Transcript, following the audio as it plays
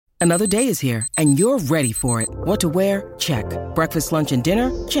Another day is here, and you're ready for it. What to wear? Check. Breakfast, lunch, and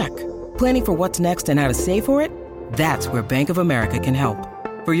dinner? Check. Planning for what's next and how to save for it? That's where Bank of America can help.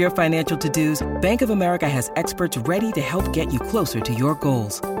 For your financial to-dos, Bank of America has experts ready to help get you closer to your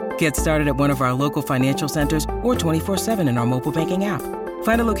goals. Get started at one of our local financial centers or 24/7 in our mobile banking app.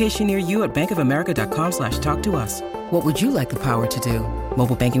 Find a location near you at bankofamerica.com/talktous. What would you like the power to do?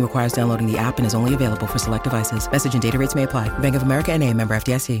 Mobile banking requires downloading the app and is only available for select devices. Message and data rates may apply. Bank of America N.A., member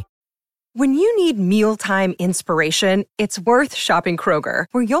FDIC. When you need mealtime inspiration, it's worth shopping Kroger,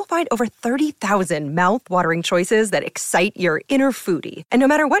 where you'll find over 30,000 mouth-watering choices that excite your inner foodie. And no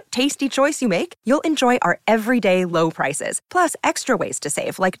matter what tasty choice you make, you'll enjoy our everyday low prices, plus extra ways to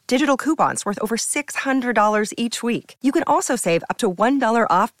save, like digital coupons worth over $600 each week. You can also save up to $1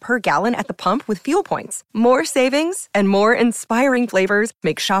 off per gallon at the pump with fuel points. More savings and more inspiring flavors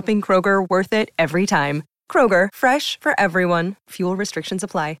make shopping Kroger worth it every time. Kroger, fresh for everyone. Fuel restrictions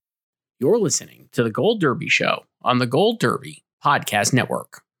apply. You're listening to The Gold Derby Show on the Gold Derby Podcast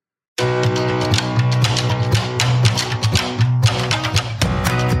Network.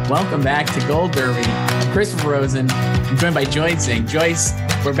 Welcome back to Gold Derby. I'm Christopher Rosen. I'm joined by Joyce Singh. Joyce,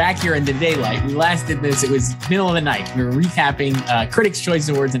 we're back here in the daylight. We last did this. It was middle of the night. We were recapping Critics' Choice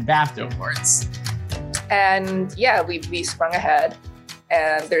Awards and BAFTA Awards. And yeah, we sprung ahead.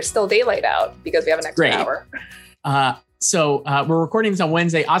 And there's still daylight out because we have an extra hour. So we're recording this on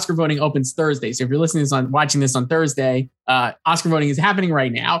Wednesday. Oscar voting opens Thursday. So if you're watching this on Thursday, Oscar voting is happening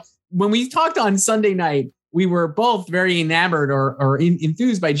right now. When we talked on Sunday night, we were both very enamored or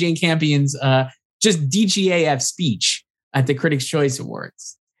enthused by Jane Campion's just DGAF speech at the Critics' Choice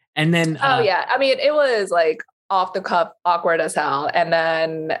Awards. And then, I mean, it was like off the cuff, awkward as hell. And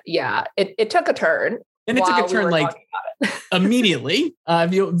then, it took a turn. And it took a turn like immediately.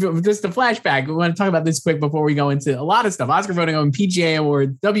 Just a flashback. We want to talk about this quick before we go into a lot of stuff. Oscar voting on PGA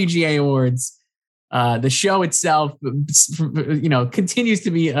Awards, WGA Awards. The show itself, continues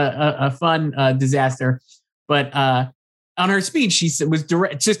to be a fun disaster. But on her speech, she was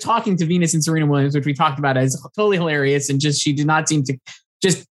just talking to Venus and Serena Williams, which we talked about as totally hilarious. And she did not seem to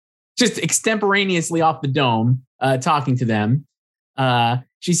just extemporaneously off the dome talking to them.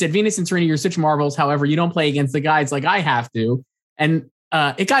 She said, Venus and Serena, you're such marvels. However, you don't play against the guys like I have to. And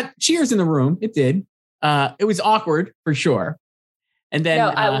it got cheers in the room. It did. It was awkward for sure. And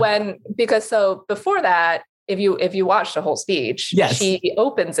then so before that, if you watch the whole speech, yes, she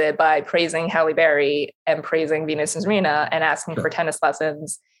opens it by praising Halle Berry and praising Venus and Serena and asking for tennis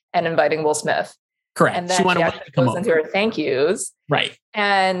lessons and inviting Will Smith. Correct. And then she goes into her thank yous. Right.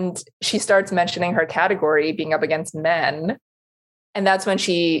 And she starts mentioning her category being up against men. And that's when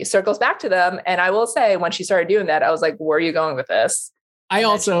she circles back to them. And I will say, when she started doing that, I was like, where are you going with this? I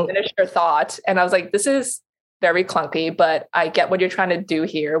also finished her thought. And I was like, this is very clunky, but I get what you're trying to do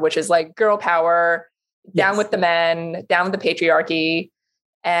here, which is like girl power, down with the men, down with the patriarchy.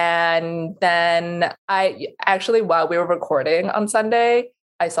 And then I actually, while we were recording on Sunday,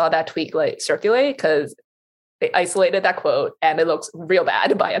 I saw that tweet circulate because they isolated that quote and it looks real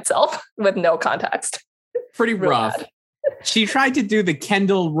bad by itself with no context. Pretty rough. Bad. She tried to do the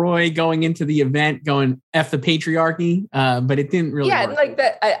Kendall Roy going into the event, going F the patriarchy, but it didn't really work. Like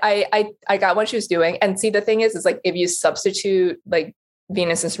that. I got what she was doing. And see, the thing is like, if you substitute like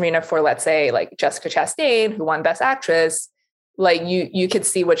Venus and Serena for, let's say, like Jessica Chastain, who won Best Actress, like you could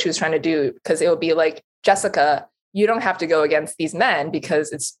see what she was trying to do, because it would be like, Jessica, you don't have to go against these men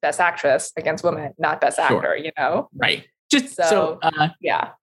because it's Best Actress against women, not Best Actor, you know? Right. Just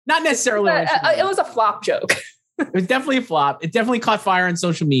not necessarily. It was a flop joke. It was definitely a flop. It definitely caught fire on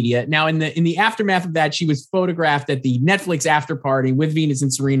social media. Now, in the aftermath of that, she was photographed at the Netflix after party with Venus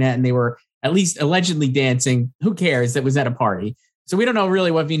and Serena, and they were at least allegedly dancing. Who cares? That was at a party. So we don't know really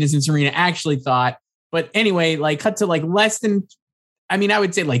what Venus and Serena actually thought. But anyway, like cut to like less than, I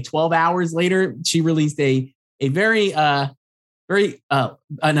would say like 12 hours later, she released a very an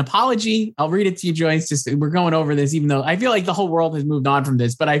apology. I'll read it to you, Joyce. Just we're going over this, even though I feel like the whole world has moved on from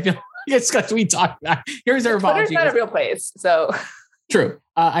this, but I feel it's because we talked about. Here's our apology. Twitter's not a real place, so true.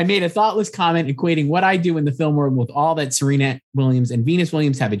 I made a thoughtless comment equating what I do in the film world with all that Serena Williams and Venus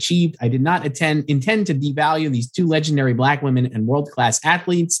Williams have achieved. I did not intend to devalue these two legendary Black women and world-class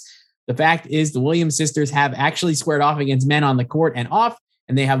athletes. The fact is, the Williams sisters have actually squared off against men on the court and off,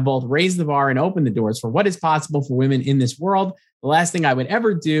 and they have both raised the bar and opened the doors for what is possible for women in this world. The last thing I would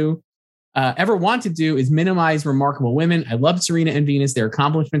ever want to do is minimize remarkable women. I love Serena and Venus. Their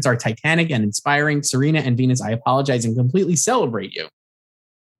accomplishments are titanic and inspiring. Serena and Venus, I apologize and completely celebrate you.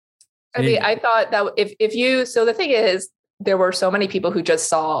 I thought that so the thing is, there were so many people who just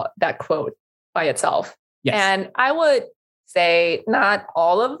saw that quote by itself. Yes. And I would say not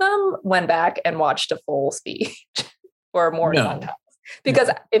all of them went back and watched a full speech or more than one time. Because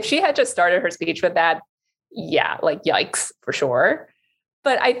if she had just started her speech with that, yeah, like yikes for sure.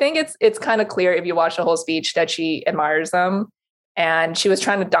 But I think it's kind of clear if you watch the whole speech that she admires them. And she was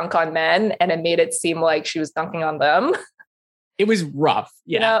trying to dunk on men and it made it seem like she was dunking on them. It was rough.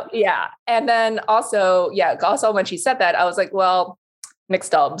 Yeah. You know? Yeah. And then also when she said that, I was like, well,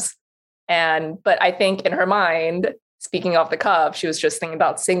 mixed dubs. But I think in her mind, speaking off the cuff, she was just thinking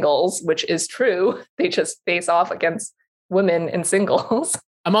about singles, which is true. They just face off against women in singles.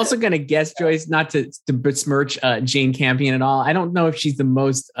 I'm also going to guess, Joyce, not to besmirch Jane Campion at all. I don't know if she's the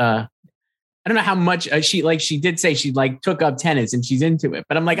most, I don't know how much she did say she like took up tennis and she's into it,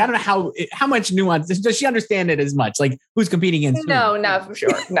 but I'm like, I don't know how much nuance does she understand it as much? Like who's competing against No, not for sure.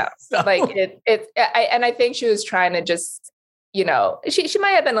 No, so. Like I think she was trying to just, you know, she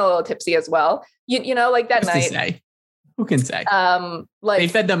might have been a little tipsy as well. You know, like that night. Who can say? Like they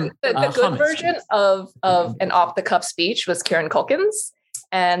fed them the good version of an off the cuff speech was Kieran Culkin's,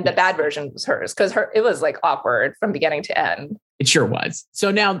 and the bad version was hers because it was like awkward from beginning to end. It sure was. So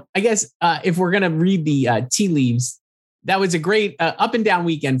now I guess if we're going to read the tea leaves, that was a great up and down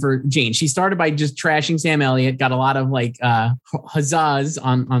weekend for Jane. She started by just trashing Sam Elliott, got a lot of like huzzas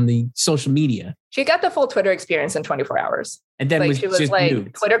on the social media. She got the full Twitter experience in 24 hours. And then she was like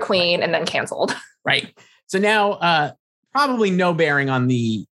moved. Twitter queen and then canceled. Right. So now probably no bearing on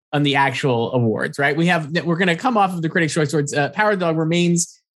the actual awards, right? We're going to come off of the Critics' Choice Awards. Power of the Dog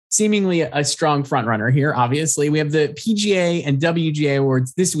remains seemingly a strong front runner here. Obviously, we have the PGA and WGA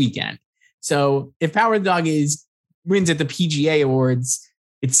awards this weekend. So if Power of the Dog wins at the PGA awards,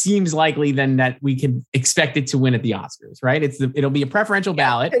 it seems likely then that we can expect it to win at the Oscars, right? It'll be a preferential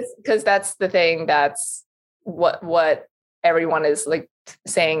ballot because that's the thing. That's what everyone is like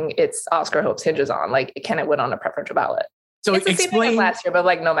saying its Oscar hopes hinges on. Like, can it win on a preferential ballot? So it's the same thing as last year, but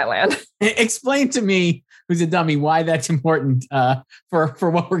like Nomadland. Explain to me, who's a dummy, why that's important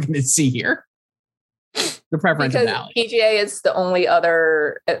for what we're going to see here. The preferential ballot. PGA is the only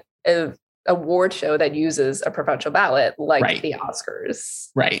other award show that uses a preferential ballot, like the Oscars.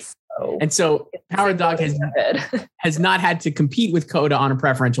 Right. So Power of the Dog has not had to compete with CODA on a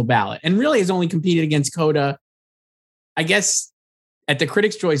preferential ballot, and really has only competed against CODA, I guess, at the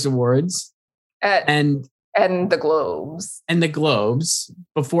Critics' Choice Awards and the Globes. And the Globes,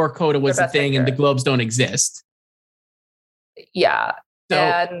 before CODA was a thing and the Globes don't exist. Yeah. So,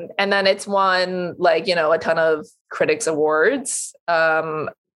 and then it's won like, you know, a ton of critics awards. I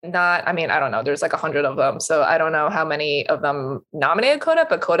don't know. There's like 100 of them. So I don't know how many of them nominated CODA,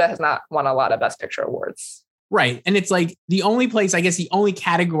 but CODA has not won a lot of Best Picture awards. Right. And it's like the only place, I guess the only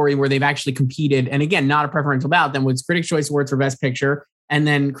category where they've actually competed, and again, not a preferential ballot, then was Critics' Choice Awards for Best Picture, and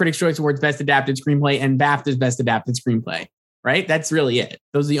then Critics' Choice Awards Best Adapted Screenplay and BAFTA's Best Adapted Screenplay. Right? That's really it.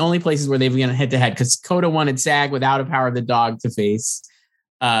 Those are the only places where they've gone head to head, because CODA won at SAG without a Power of the Dog to face.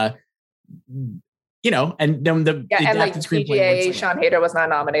 And then the adapted screenplay. PGA, Sean Hayter was not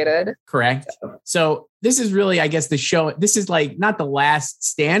nominated. Correct. So this is really, I guess, the show. This is like not the last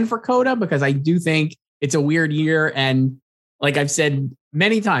stand for CODA, because I do think it's a weird year. And like I've said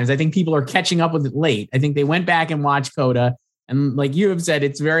many times, I think people are catching up with it late. I think they went back and watched CODA. And like you have said,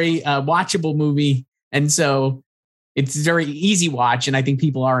 it's very watchable movie. And so it's a very easy watch. And I think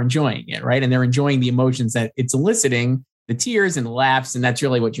people are enjoying it, right? And they're enjoying the emotions that it's eliciting, the tears and the laughs. And that's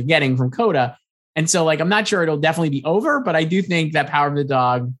really what you're getting from CODA. And so like, I'm not sure it'll definitely be over, but I do think that Power of the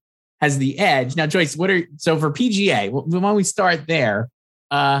Dog has the edge. Now, Joyce, so for PGA, why don't we start there?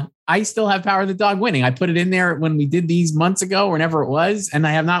 I still have Power of the Dog winning. I put it in there when we did these months ago, whenever it was, and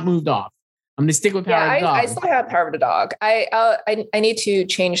I have not moved off. I'm going to stick with Power of the Dog. I still have Power of the Dog. I need to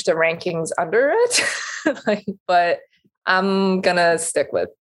change the rankings under it, but I'm going to stick with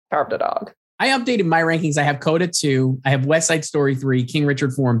Power of the Dog. I updated my rankings. I have CODA 2. I have West Side Story 3, King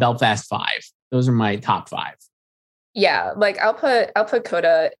Richard 4, and Belfast 5. Those are my top 5. Yeah, like I'll put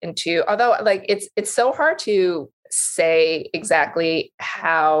CODA in 2. Although like it's so hard to say exactly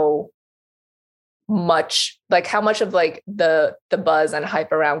how much of like the buzz and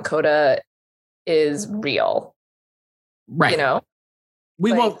hype around CODA is real. Right. You know?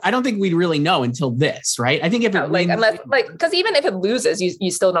 We won't. I don't think we'd really know until this, right? I think if it wins, because even if it loses,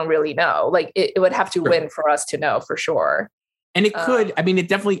 you still don't really know. Like it would have to win for us to know for sure. And it could. I mean, it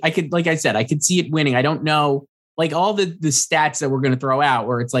definitely. I could, like I said, I could see it winning. I don't know, like all the stats that we're going to throw out,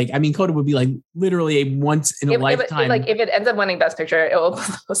 where it's like, I mean, CODA would be like literally a once in a lifetime. If it ends up winning Best Picture, it will.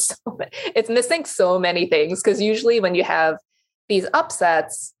 It's missing so many things, because usually when you have these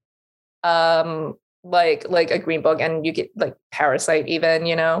upsets, like a Green Book, and you get like Parasite even,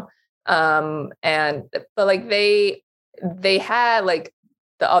 you know, but like they they had like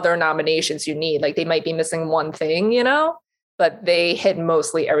the other nominations you need. Like they might be missing one thing, you know, but they hit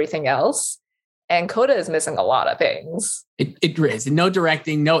mostly everything else. And Coda is missing a lot of things. It is. No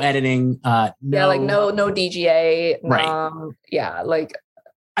directing, no editing. No DGA. Right.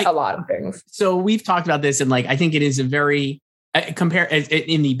 A lot of things. So we've talked about this, and like I think it is a very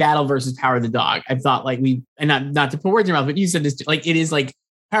in the Battle versus Power of the Dog. I thought like not to put words in your mouth, but you said this, like it is like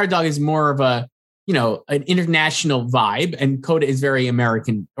Power of the Dog is more of a, you know, an international vibe, and Coda is very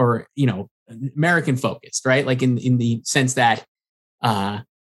American, or, you know, American focused, right? Like in the sense that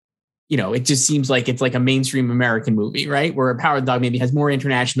you know, it just seems like it's like a mainstream American movie, right? Where Power of the Dog maybe has more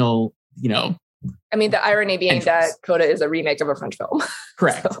international, you know. I mean, the irony being that Coda is a remake of a French film.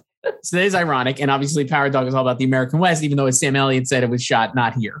 Correct. So that is ironic. And obviously Power of the Dog is all about the American West, even though as Sam Elliott said, it was shot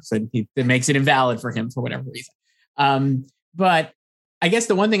not here. So it makes it invalid for him for whatever reason. But I guess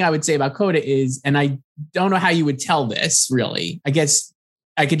the one thing I would say about Coda is, and I don't know how you would tell this really, I guess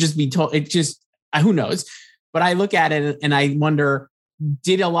I could just be told, it just, who knows? But I look at it and I wonder,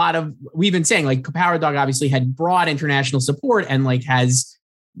 we've been saying like Power of the Dog obviously had broad international support and like has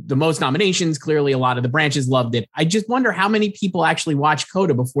the most nominations. Clearly a lot of the branches loved it. I just wonder how many people actually watched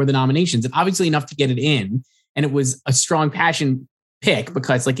Coda before the nominations, and obviously enough to get it in. And it was a strong passion pick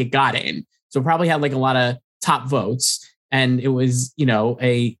because like it got in. So it probably had like a lot of top votes, and it was, you know,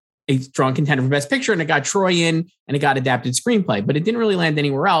 a strong contender for Best Picture, and it got Troy in and it got adapted screenplay, but it didn't really land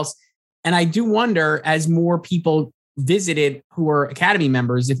anywhere else. And I do wonder, as more people visited who were Academy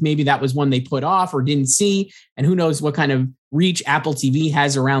members, if maybe that was one they put off or didn't see, and who knows what kind of reach Apple TV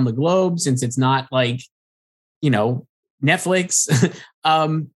has around the globe, since it's not like, you know, Netflix.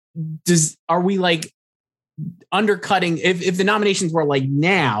 Are we like undercutting? If the nominations were like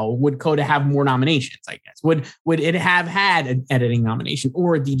now, would Coda have more nominations? I guess would it have had an editing nomination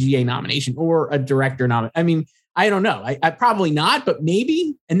or a DGA nomination or a director nomination? I mean, I don't know. I probably not, but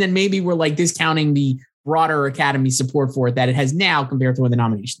maybe. And then maybe we're like discounting the broader Academy support for it that it has now compared to when the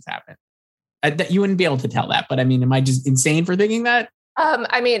nominations happened. You wouldn't be able to tell that, but I mean, am I just insane for thinking that?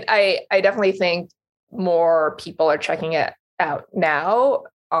 I mean, I definitely think more people are checking it out now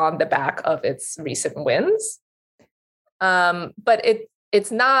on the back of its recent wins. But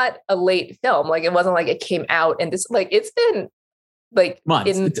it's not a late film. Like it wasn't like it came out and this, like it's been like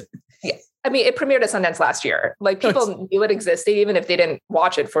months. I mean, it premiered at Sundance last year. Like people knew it existed, even if they didn't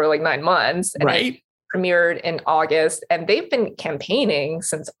watch it for like 9 months. And right. It premiered in August, and they've been campaigning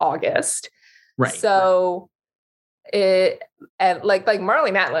since August. Right. So like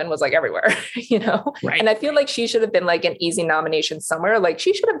Marlee Matlin was like everywhere, you know? Right. And I feel like she should have been like an easy nomination somewhere. Like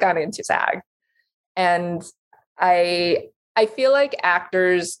she should have gone into SAG. And I feel like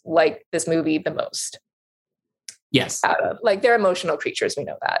actors like this movie the most. Yes. Like they're emotional creatures. We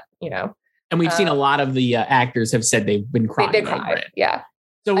know that, you know? And we've seen a lot of the actors have said they've been crying. They cried. Yeah.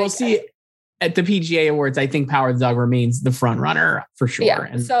 So we'll see at the PGA Awards. I think Power of the Dog remains the front runner for sure. Yeah.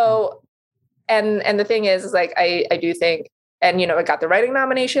 And the thing is like, I do think, and, you know, it got the writing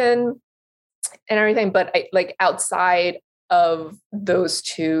nomination and everything, but like outside of those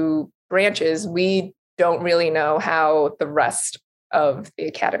two branches, we don't really know how the rest of the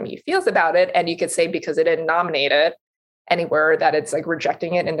Academy feels about it. And you could say because it didn't nominate it anywhere that it's like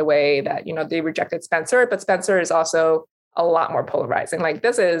rejecting it in the way that, you know, they rejected Spencer, but Spencer is also a lot more polarizing. Like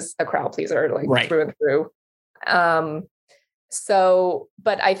this is a crowd pleaser, like right. Through and through. So,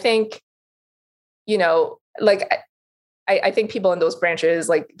 but I think, you know, like I think people in those branches,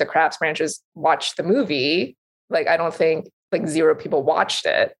 like the crafts branches, watched the movie. Like I don't think like 0 people watched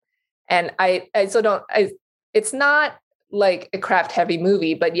it. And it's not like a craft heavy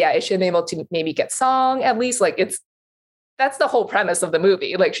movie, but yeah, it should be able to maybe get song at least. Like that's the whole premise of the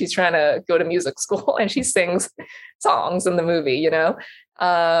movie. Like she's trying to go to music school and she sings songs in the movie, you know?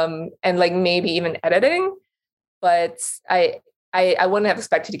 And like maybe even editing, but I wouldn't have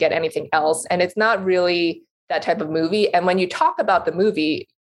expected to get anything else. And it's not really that type of movie. And when you talk about the movie,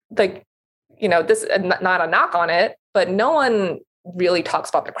 like, you know, this is not a knock on it, but no one really talks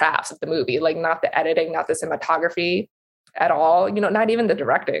about the crafts of the movie, like not the editing, not the cinematography at all, you know, not even the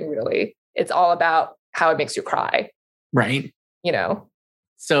directing really. It's all about how it makes you cry. Right. You know?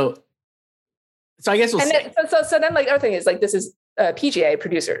 So I guess we'll see. So then like the other thing is like, this is PGA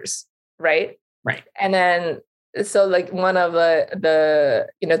producers, right? Right. And then, so like one of the,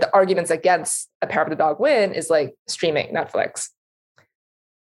 you know, the arguments against a Power of the Dog win is like streaming Netflix.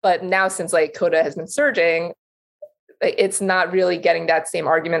 But now since like Coda has been surging, it's not really getting that same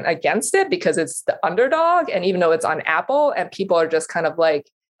argument against it because it's the underdog. And even though it's on Apple and people are just kind of like,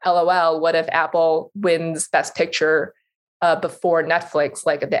 LOL, what if Apple wins Best Picture before Netflix,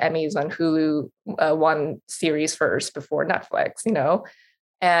 like the Emmys on Hulu won series first before Netflix, you know?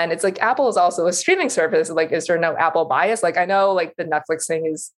 And it's like, Apple is also a streaming service. Like, is there no Apple bias? Like, I know like the Netflix thing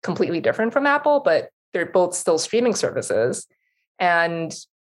is completely different from Apple, but they're both still streaming services. And,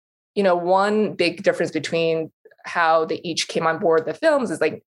 you know, one big difference between how they each came on board the films is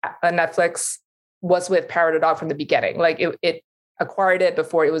like Netflix was with Power the Dog from the beginning. Like it acquired it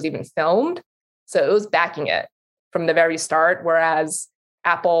before it was even filmed. So it was backing it from the very start. Whereas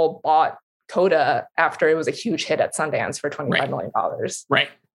Apple bought Coda after it was a huge hit at Sundance for $25 million. Right.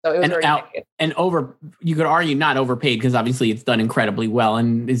 So it was you could argue not overpaid because obviously it's done incredibly well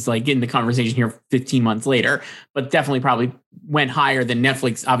and is like in the conversation here 15 months later, but definitely probably went higher than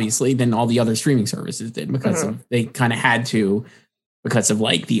Netflix, obviously, than all the other streaming services did because they kind of had to, because of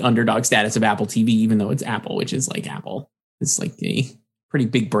like the underdog status of Apple TV, even though it's Apple, which is like Apple. It's like a pretty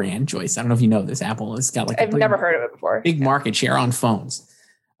big brand, Joyce. I don't know if you know this. Apple has got like I've never heard of it before. Big market share on phones.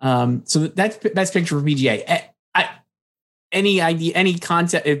 So that's best picture for PGA. Any idea, any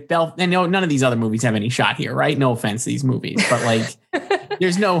concept? I know none of these other movies have any shot here, right? No offense to these movies, but like,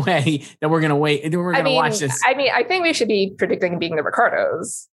 there's no way that we're gonna wait. We're gonna watch this. I mean, I think we should be predicting being the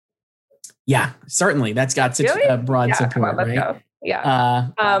Ricardos. Yeah, certainly. That's got such a broad support, right? Go. Yeah.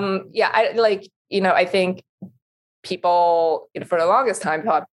 I like, you know, I think people, you know, for the longest time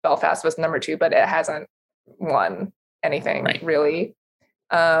thought Belfast was number 2, but it hasn't won anything really.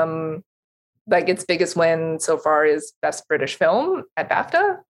 Like its biggest win so far is Best British Film at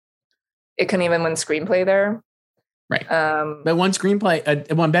BAFTA. It couldn't even win screenplay there. Right. But one screenplay,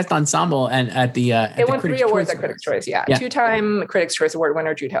 it won Best Ensemble and at the it won 3 awards at Critics' Choice. Yeah. 2-time Critics' Choice Award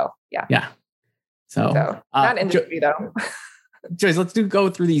winner Jude Hill. Yeah. Yeah. So not industry though. Joyce, let's go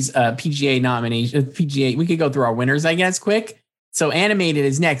through these PGA nominations. We could go through our winners, I guess, quick. So animated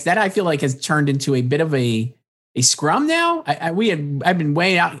is next. That I feel like has turned into a bit of a scrum now. I've been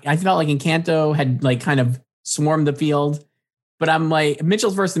way out. I felt like Encanto had like kind of swarmed the field, but I'm like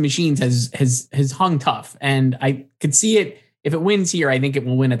Mitchell's versus the Machines has hung tough, and I could see it. If it wins here, I think it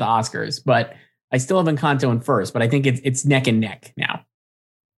will win at the Oscars. But I still have Encanto in first. But I think it's neck and neck now.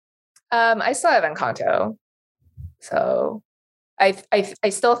 I still have Encanto, so I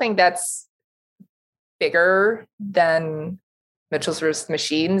still think that's bigger than Mitchell vs.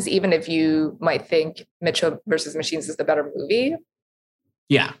 Machines, even if you might think Mitchell vs. Machines is the better movie.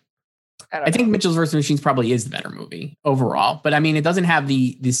 Yeah. I think Mitchell vs. Machines probably is the better movie overall. But I mean, it doesn't have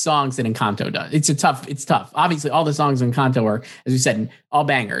the songs that Encanto does. It's tough. Obviously, all the songs in Encanto are, as we said, all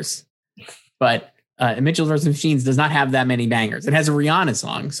bangers. But Mitchell vs. Machines does not have that many bangers. It has a Rihanna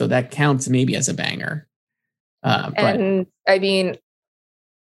song, so that counts maybe as a banger. And I mean,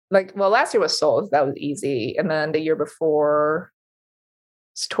 like, well, last year was Soul. That was easy. And then the year before,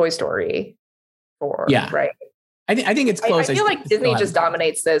 it's Toy Story 4. Yeah. Right. I think it's close. I feel like Disney just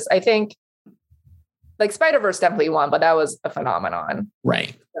dominates this. I think like Spider-Verse definitely won, but that was a phenomenon.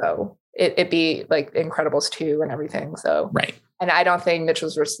 Right. So it'd be like Incredibles 2 and everything. So, right. And I don't think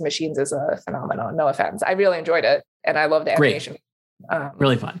Mitchell's vs. Machines is a phenomenon. No offense. I really enjoyed it. And I love the animation.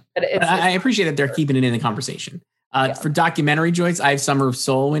 Really fun. But I appreciate that they're keeping it in the conversation. For documentary, Joyce, I have Summer of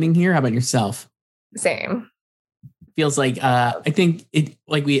Soul winning here. How about yourself? Same. Feels like I think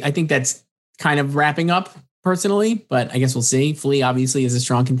that's kind of wrapping up personally, but I guess we'll see. Flea obviously is a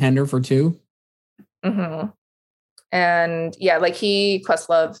strong contender for 2. Mm-hmm. And yeah, like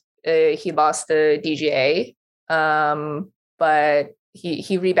Questlove, he lost the DGA, but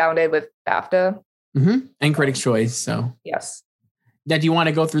he rebounded with BAFTA and Critics' Choice. So yes. Now, do you want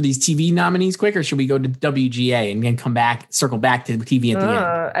to go through these TV nominees quick, or should we go to WGA and then circle back to TV at the end?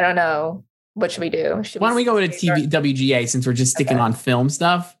 I don't know. What should we do? Why don't we go to WGA since we're just sticking on film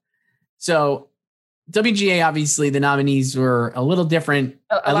stuff? So WGA, obviously, the nominees were a little different.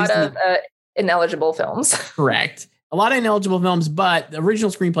 A lot of ineligible films. Correct. A lot of ineligible films, but the original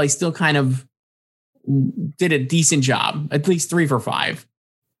screenplay still kind of did a decent job, at least 3 for 5.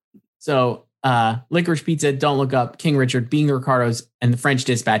 So Licorice Pizza, Don't Look Up, King Richard, Being the Ricardos, and The French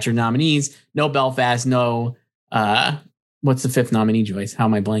Dispatcher nominees. No Belfast, no... what's the 5th nominee, Joyce? How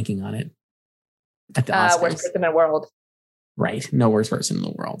am I blanking on it? At the Oscars. Worst Person in the World. Right. No Worst Person in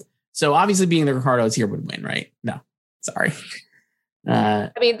the World. So obviously Being the Ricardos here would win, right? No. Sorry.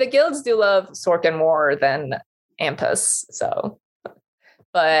 I mean, the guilds do love Sorkin more than Ampus, so...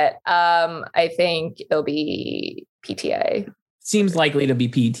 But I think it'll be PTA. Seems likely to be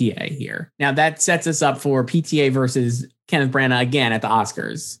PTA here. Now that sets us up for PTA versus Kenneth Branagh again at the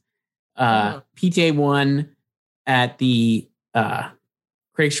Oscars. PTA won at the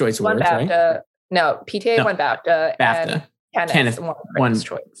Critics' Choice Awards, right? No, PTA won BAFTA. BAFTA. And Kenneth won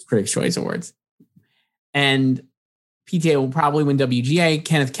Critics' Choice Awards. And PTA will probably win WGA.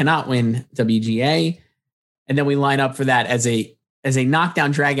 Kenneth cannot win WGA. And then we line up for that as a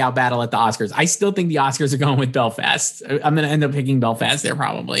knockdown drag out battle at the Oscars. I still think the Oscars are going with Belfast. I'm going to end up picking Belfast there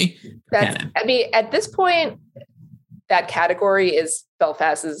probably. I mean, at this point, that category is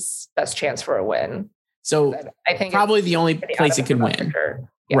Belfast's best chance for a win. So I think probably the only place it could win.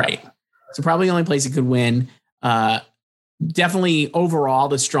 Yeah. Right. So probably the only place it could win. Definitely overall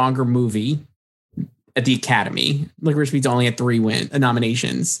the stronger movie at the Academy. Licorice Pizza only had 3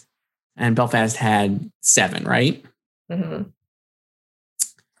 nominations and Belfast had 7, right? Mm-hmm.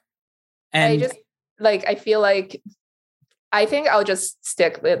 And I think I'll just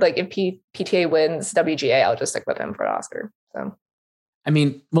stick with, like, if PTA wins WGA, I'll just stick with him for an Oscar. So, I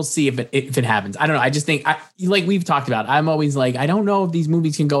mean, we'll see if it happens. I don't know. I just think, like we've talked about, I'm always like, I don't know if these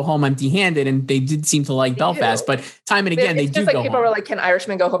movies can go home empty-handed, and they did seem to like Belfast, but time and again, they do go home. People were like, can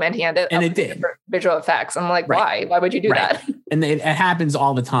Irishman go home empty-handed? And it did. Visual effects. I'm like, why? Why would you do that? And it happens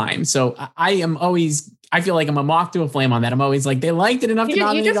all the time. So I feel like I'm a moth to a flame on that. I'm always like, they liked it enough to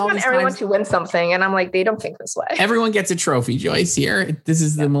nominate you just all want these everyone times. to win something. And I'm like, they don't think this way. Everyone gets a trophy, Joyce, here. This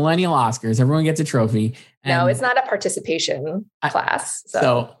is the Millennial Oscars. Everyone gets a trophy. No, it's not a participation class.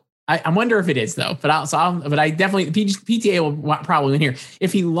 So I wonder if it is though, but I definitely, PTA will probably win here.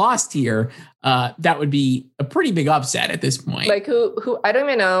 If he lost here, that would be a pretty big upset at this point. Like who, I don't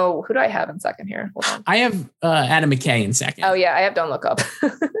even know. Who do I have in second here? Hold on. I have Adam McKay in second. Oh yeah. I have Don't Look Up.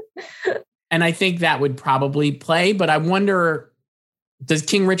 And I think that would probably play, but I wonder, does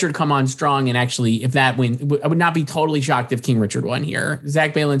King Richard come on strong? And actually, if that wins, I would not be totally shocked if King Richard won here.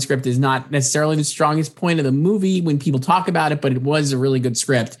 Zach Balin's script is not necessarily the strongest point of the movie when people talk about it, but it was a really good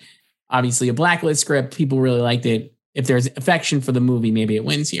script. Obviously a blacklist script. People really liked it. If there's affection for the movie, maybe it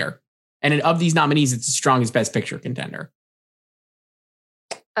wins here. And of these nominees, it's the strongest Best Picture contender.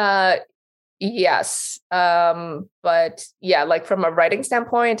 Yes. But yeah, like from a writing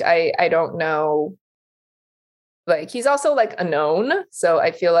standpoint, I don't know. Like, he's also like a known. So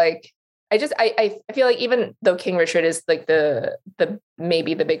I feel like I feel like even though King Richard is like the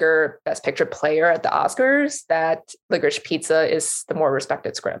maybe the bigger Best Picture player at the Oscars, that Licorice Pizza is the more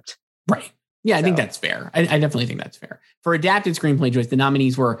respected script. Right. Yeah, I think that's fair. I definitely think that's fair. For adapted screenplay, Joyce, the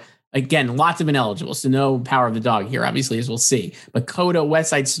nominees were, again, lots of ineligibles. So no Power of the Dog here, obviously, as we'll see. But Coda,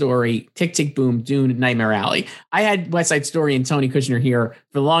 West Side Story, Tick, Tick, Boom, Dune, Nightmare Alley. I had West Side Story and Tony Kushner here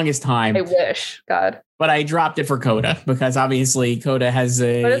for the longest time. I wish, God. But I dropped it for Coda because obviously Coda has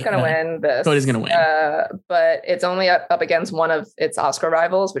Coda's going to win this. Coda's going to win. But it's only up against one of its Oscar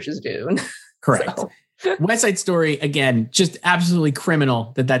rivals, which is Dune. Correct. So. West Side Story, again, just absolutely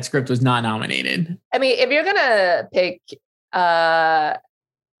criminal that script was not nominated. I mean, if you're going to pick an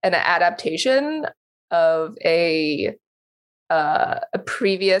adaptation of a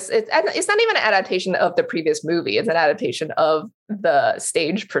previous, it's not even an adaptation of the previous movie. It's an adaptation of the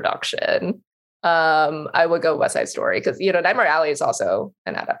stage production. I would go West Side Story because, Nightmare Alley is also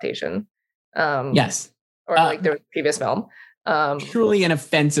an adaptation. Yes. Or like the previous film. Truly an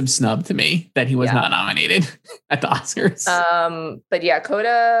offensive snub to me that he was not nominated at the Oscars. But yeah,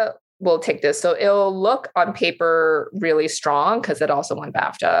 Coda will take this. So it'll look on paper really strong because it also won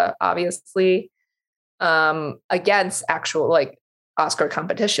BAFTA, obviously, against actual like Oscar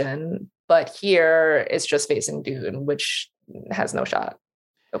competition. But here it's just facing Dune, which has no shot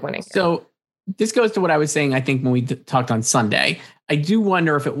of winning. So this goes to what I was saying, I think, when we talked on Sunday. I do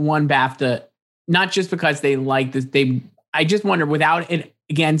wonder if it won BAFTA, not just because they like this, I just wonder without having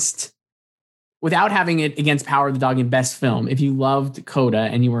it against Power of the Dog in Best Film, if you loved Coda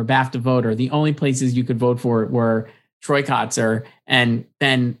and you were a BAFTA voter, the only places you could vote for were Troy Kotsur and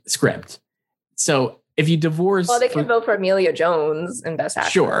then Script. So if you divorce... Well, they can vote for Emilia Jones in Best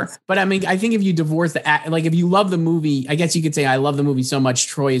Actress. Sure. But I mean, I think if you divorce if you love the movie, I guess you could say, I love the movie so much,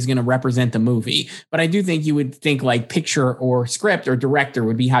 Troy is going to represent the movie. But I do think you would think like picture or script or director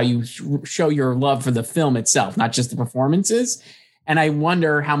would be how you show your love for the film itself, not just the performances. And I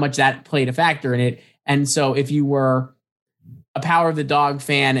wonder how much that played a factor in it. And so if you were a Power of the Dog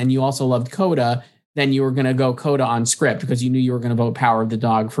fan and you also loved Coda, then you were going to go Coda on script because you knew you were going to vote Power of the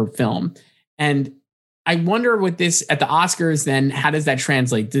Dog for film. And I wonder with this at the Oscars, then how does that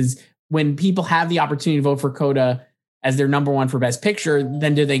translate? When people have the opportunity to vote for Coda as their number one for Best Picture,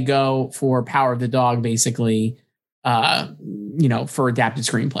 then do they go for Power of the Dog, basically, for adapted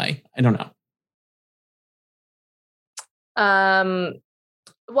screenplay? I don't know.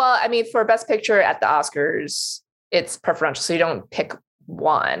 Well, I mean, for Best Picture at the Oscars, it's preferential, so you don't pick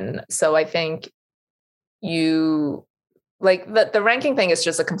one. So I think you... Like the ranking thing is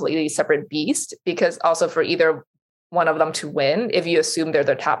just a completely separate beast because also for either one of them to win, if you assume they're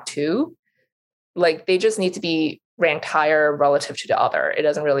the top two, like they just need to be ranked higher relative to the other. It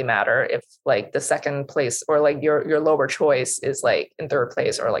doesn't really matter if like the second place or like your lower choice is like in third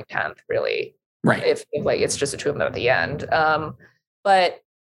place or like 10th, really. Right. If like it's just the two of them at the end. But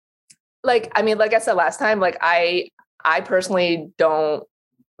like, I mean, like I said last time, like I personally don't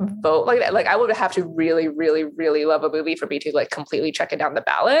vote like that. Like I would have to really, really, really love a movie for me to like completely check it down the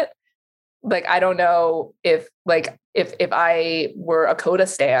ballot. Like, I don't know if I were a Coda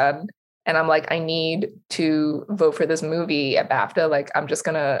stan and I'm like, I need to vote for this movie at BAFTA, like I'm just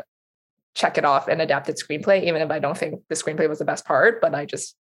going to check it off and adapted screenplay, even if I don't think the screenplay was the best part, but I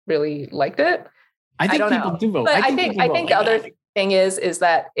just really liked it. I think people do vote. But I think the other thing is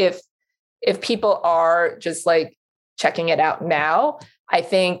that if people are just like checking it out now, I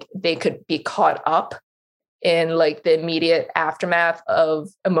think they could be caught up in like the immediate aftermath of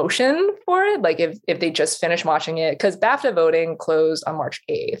emotion for it. Like if they just finished watching it, because BAFTA voting closed on March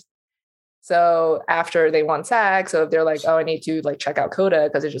 8th. So after they won SAG, so if they're like, oh, I need to like check out Coda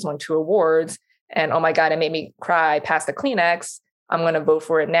because it just won 2 awards and oh my God, it made me cry past the Kleenex, I'm going to vote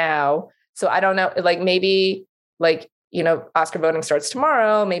for it now. So I don't know, like maybe like, you know, Oscar voting starts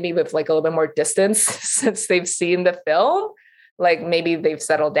tomorrow, maybe with like a little bit more distance since they've seen the film, like maybe they've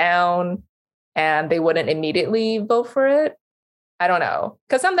settled down and they wouldn't immediately vote for it. I don't know.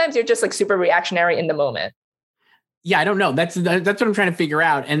 Because sometimes you're just like super reactionary in the moment. Yeah, I don't know. That's what I'm trying to figure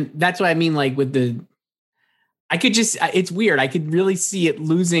out. And that's what I mean, like with it's weird. I could really see it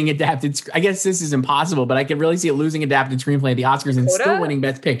losing adapted. I guess this is impossible, but I could really see it losing adapted screenplay at the Oscars and Coda? still winning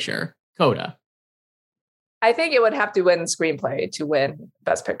Best Picture. Coda. I think it would have to win screenplay to win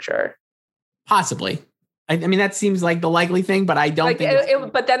Best Picture. Possibly. I mean, that seems like the likely thing, but I don't like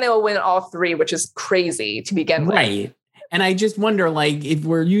think but then they will win all 3, which is crazy to begin with. Right. And I just wonder, like, if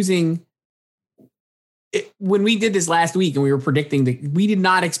we're using it, when we did this last week and we were predicting that we did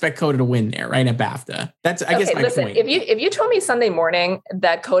not expect Coda to win there, right, at BAFTA. That's, I guess, my point. If you told me Sunday morning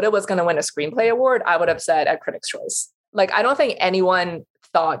that Coda was going to win a screenplay award, I would have said at Critics' Choice. Like, I don't think anyone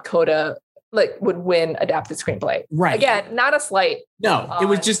thought Coda like would win adapted screenplay. Right. Again, not a slight. No, it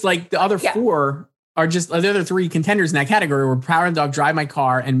was just like the other 4 are just the other 3 contenders in that category were Power of the Dog, Drive My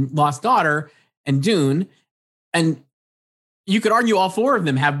Car, and Lost Daughter, and Dune. And you could argue all 4 of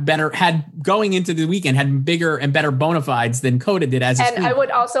them had going into the weekend had bigger and better bona fides than Coda did as a screenplay. And I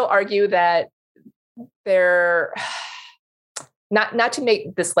would also argue that they're not to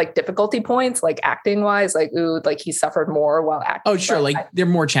make this like difficulty points, like acting wise, like, ooh, like he suffered more while acting. Oh, sure. Like they're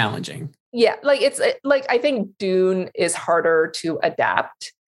more challenging. Yeah. Like it's like, I think Dune is harder to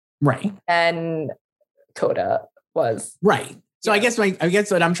adapt. Right. And Coda was. Right. So yeah. I guess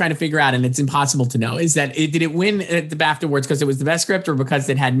what I'm trying to figure out, and it's impossible to know, is that did it win at the BAFTA Awards because it was the best script or because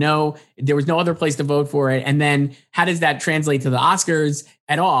there was no other place to vote for it? And then how does that translate to the Oscars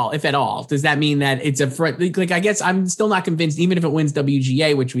at all, if at all? Does that mean that it's a front? Like, I guess I'm still not convinced, even if it wins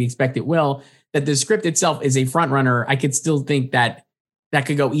WGA, which we expect it will, that the script itself is a front runner. I could still think that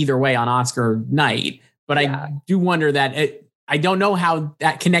could go either way on Oscar night. But yeah. I do wonder that I don't know how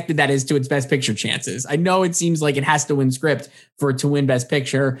that connected that is to its Best Picture chances. I know it seems like it has to win script for it to win Best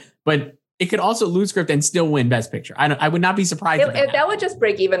Picture, but it could also lose script and still win Best Picture. I would not be surprised. That would just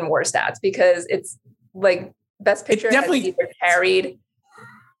break even more stats because it's like Best Picture has either carried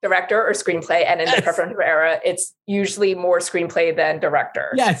director or screenplay, and in the preferential era, it's usually more screenplay than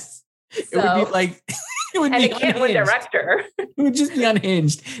director. Yes, so, it would be like. It can't win director. It would just be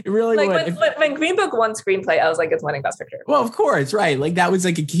unhinged. It really would. When Green Book won screenplay, I was like, it's winning Best Picture. Well, of course, right. Like that was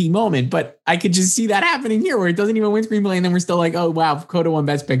like a key moment, but I could just see that happening here where it doesn't even win screenplay. And then we're still like, oh, wow, Coda won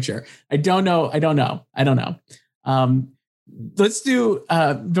Best Picture. I don't know. Let's do,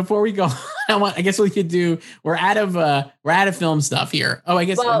 before we go, I guess we could do, we're out of film stuff here. Oh, I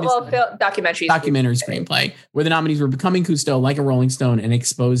guess. Documentary screenplay where the nominees were Becoming Cousteau, Like a Rolling Stone, and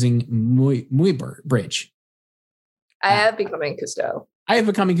Exposing Muybridge. I have Becoming Cousteau. I have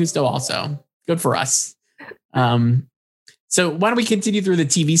Becoming Cousteau also. Good for us. So why don't we continue through the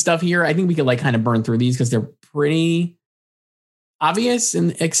TV stuff here? I think we could like kind of burn through these because they're pretty obvious,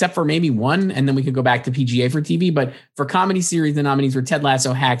 and except for maybe one, and then we could go back to PGA for TV. But for comedy series, the nominees were Ted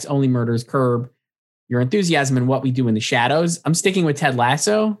Lasso, Hacks, Only Murders, Curb, Your Enthusiasm, and What We Do in the Shadows. I'm sticking with Ted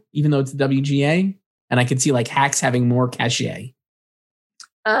Lasso, even though it's the WGA, and I could see like Hacks having more cachet.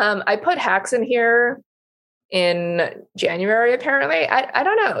 I put Hacks in here in January. Apparently, I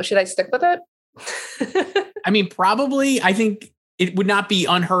don't know. Should I stick with it? I mean, probably. I think it would not be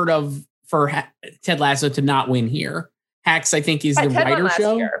unheard of for Ted Lasso to not win here. Hacks, I think, is the writer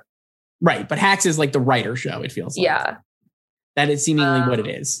show. Right. But Hacks is like the writer show, it feels like. Yeah. That is seemingly what it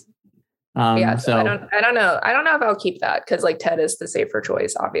is. So I don't know. I don't know if I'll keep that because like Ted is the safer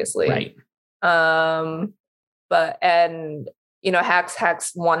choice, obviously. Right.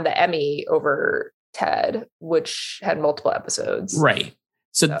 Hacks won the Emmy over Ted, which had multiple episodes. Right.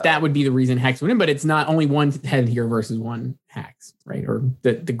 So that would be the reason Hacks would win, but it's not only one Ted here versus one Hacks, right? Or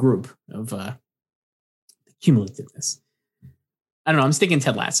the group of cumulativeness. I don't know. I'm sticking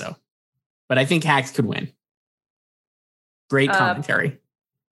Ted Lasso, but I think Hacks could win. Great commentary.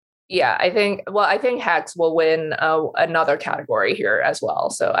 I think Hacks will win another category here as well.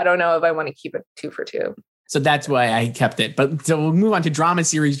 So I don't know if I want to keep it 2 for 2. So that's why I kept it. But so we'll move on to drama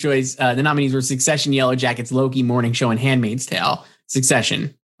series choice. The nominees were Succession, Yellow Jackets, Loki, Morning Show, and Handmaid's Tale.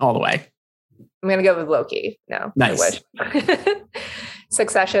 Succession, all the way. I'm going to go with Loki. No, nice. I wish.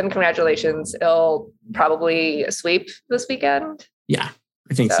 Succession, congratulations. It'll probably sweep this weekend. Yeah,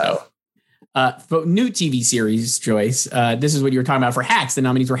 I think so. For new TV series, Joyce, this is what you were talking about for Hacks. The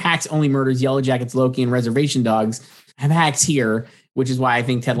nominees were Hacks, Only Murders, Yellow Jackets, Loki, and Reservation Dogs. I have Hacks here, which is why I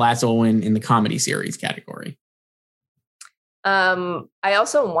think Ted Lasso will win in the comedy series category. I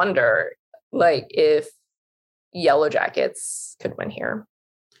also wonder, if Yellow Jackets could win here.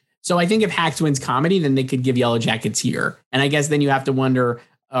 So I think if Hacks wins comedy, then they could give Yellow Jackets here. And I guess then you have to wonder,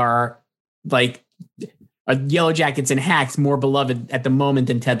 are Yellow Jackets and Hacks more beloved at the moment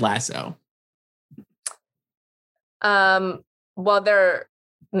than Ted Lasso? Hacks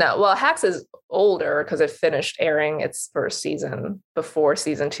is older because it finished airing its first season before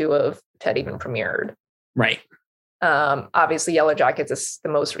season 2 of Ted even premiered. Right. Obviously Yellow Jackets is the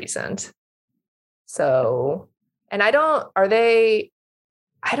most recent. So, and I don't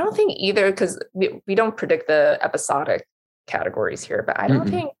think either, because we don't predict the episodic categories here, but I don't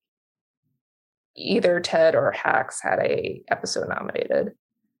think either Ted or Hacks had a episode nominated.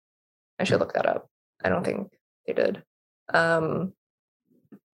 I should look that up. I don't think they did.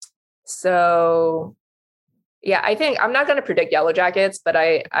 So yeah, I think I'm not going to predict Yellow Jackets, but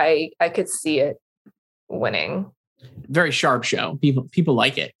I could see it winning. Very sharp show. People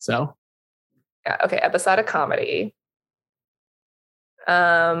like it. So yeah. Okay. Episodic comedy.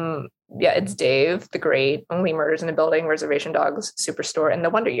 It's Dave the Great, Only Murders in a Building, Reservation Dogs, Superstore, and The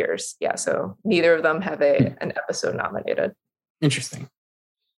Wonder Years. Yeah. So neither of them have an episode nominated. Interesting.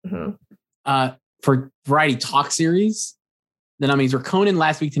 Mm-hmm. For variety talk series, the nominees were Conan,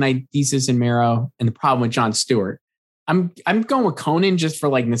 Last Week Tonight, Thesis and Marrow, and The Problem with Jon Stewart. I'm going with Conan just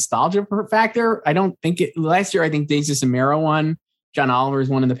for nostalgia factor. I don't think last year, I think Thesis and Marrow won. John Oliver's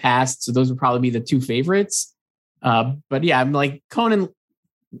won in the past. So those would probably be the 2 favorites. But yeah, I'm Conan,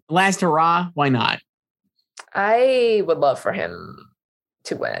 last hurrah. Why not? I would love for him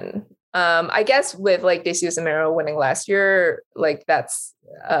to win. I guess with Thesis and Marrow winning last year, that's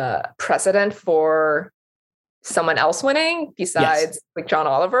precedent for someone else winning besides John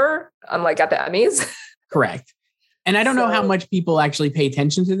Oliver, unlike at the Emmys. Correct. And I don't know how much people actually pay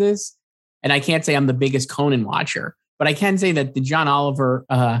attention to this. And I can't say I'm the biggest Conan watcher, but I can say that the John Oliver,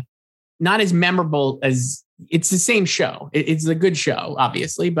 not as memorable as it's the same show. It's a good show,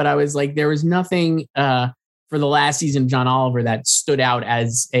 obviously, but I was there was nothing for the last season of John Oliver that stood out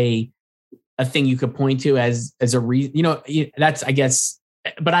as a thing you could point to as a reason, that's, I guess,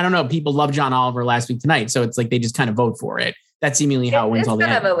 but I don't know. People love John Oliver Last Week Tonight. So it's they just kind of vote for it. That's seemingly how it wins all the Emmys.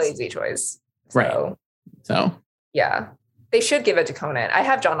 It's kind of a lazy choice. Right. So yeah, they should give it to Conan. I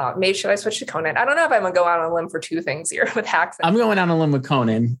have John Oliver. Maybe should I switch to Conan? I don't know if I'm going to go out on a limb for 2 things here with Hacks. I'm going out on a limb with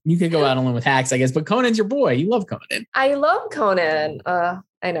Conan. You could go out on a limb with Hacks, I guess, but Conan's your boy. You love Conan. I love Conan.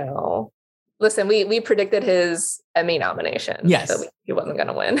 I know. Listen, we predicted his Emmy nomination. Yes. So he wasn't going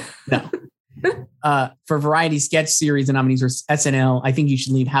to win. No. For variety sketch series, the nominees were SNL. I Think You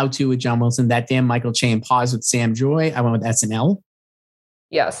Should Leave, How To with John Wilson, That Damn Michael Che, and Pause with Sam Joy. I went with SNL.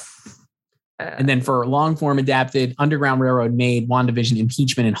 Yes. And then for long form adapted, Underground Railroad, Made, WandaVision,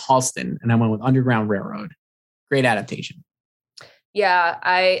 Impeachment, and Halston. And I went with Underground Railroad. Great adaptation. Yeah,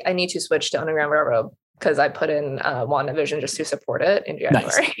 I need to switch to Underground Railroad because I put in WandaVision just to support it in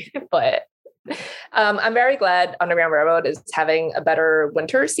January. Nice. But I'm very glad Underground Railroad is having a better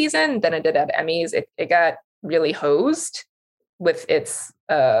winter season than it did at Emmys. It got really hosed with its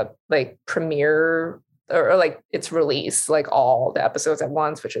premiere or its release, all the episodes at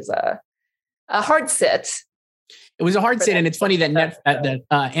once, which is a hard sit. It was a hard sit, and it's funny that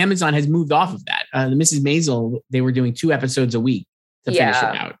Amazon has moved off of that. The Mrs. Maisel, they were doing 2 episodes a week to finish it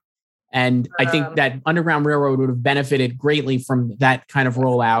out. And I think that Underground Railroad would have benefited greatly from that kind of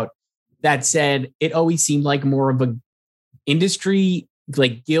rollout. That said, it always seemed like more of a industry,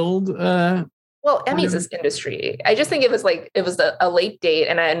 guild. Well, Emmys is industry. I just think it was a late date,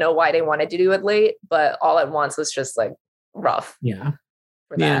 and I know why they wanted to do it late, but all at once was just rough. Yeah.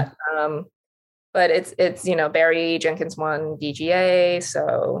 For that. But it's Barry Jenkins won DGA,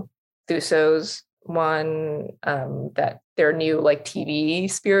 so Thuso's won that their new like TV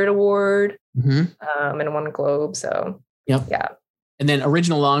Spirit Award, and won a Globe. So yeah. And then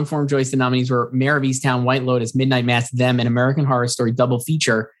original long form Joyce, the nominees were Mare of Easttown, White Lotus, Midnight Mass, Them, and American Horror Story double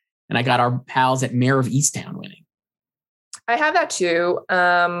feature. And I got our pals at Mare of Easttown winning. I have that too.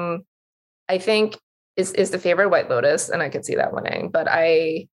 I think is the favorite White Lotus, and I could see that winning. But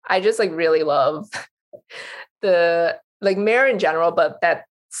I just like really love the like Mare in general, but that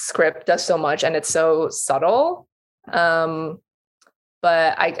script does so much and it's so subtle.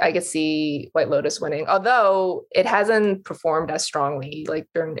 But I could see White Lotus winning, although it hasn't performed as strongly like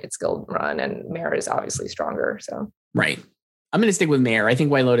during its Guild run, and Mare is obviously stronger. So right. I'm going to stick with Mare. I think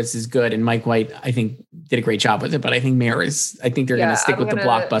White Lotus is good, and Mike White, I think, did a great job with it. But I think Mare is. I think they're going to stick with the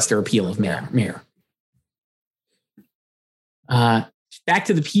blockbuster appeal of Mare. Back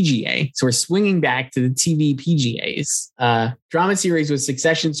to the PGA. So we're swinging back to the TV PGAs. Drama series with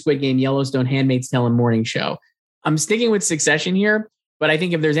Succession, Squid Game, Yellowstone, Handmaid's Tale, and Morning Show. I'm sticking with Succession here, but I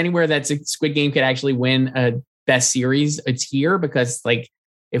think if there's anywhere that Squid Game could actually win a best series, it's here, because like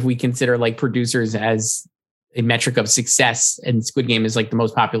if we consider like producers as a metric of success, and Squid Game is like the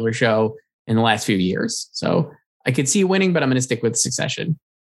most popular show in the last few years. So I could see winning, but I'm going to stick with Succession.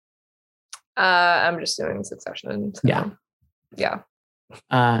 I'm just doing Succession. So. Yeah.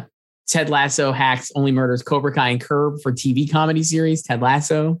 Ted Lasso, Hacks, Only Murders, Cobra Kai, and Curb for TV comedy series. Ted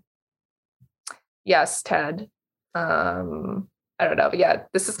Lasso. Yes, Ted. I don't know. Yeah,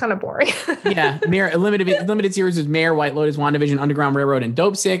 this is kind of boring. Yeah, Mare. Limited series is Mare, White Lotus, WandaVision, Underground Railroad, and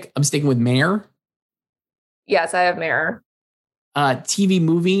Dopesick. I'm sticking with Mare. Yes, I have Mare. TV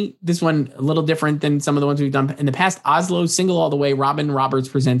movie. This one a little different than some of the ones we've done in the past. Oslo, Single All the Way, Robin Roberts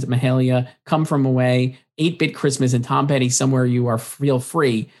Presents Mahalia, Come From Away, 8-Bit Christmas, and Tom Petty, Somewhere You Are Feel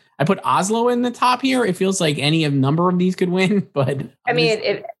Free. I put Oslo in the top here. It feels like any of number of these could win, but I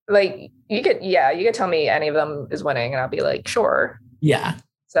mean, you could tell me any of them is winning, and I'll be like, sure. Yeah.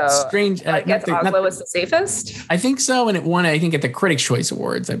 So strange. I guess Oslo is the safest. I think so, and it won, I think, at the Critics' Choice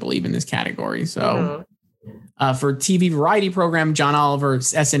Awards, I believe, in this category. So. For TV variety program, John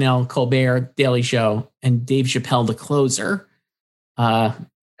Oliver's SNL, Colbert, Daily Show, and Dave Chappelle, The Closer.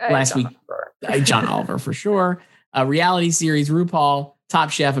 Last week, John Oliver for sure. Reality series, RuPaul,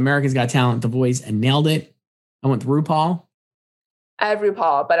 Top Chef, America's Got Talent, The Voice, and Nailed It. I went with RuPaul. I have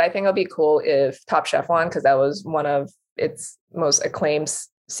RuPaul, but I think it'll be cool if Top Chef won, because that was one of its most acclaimed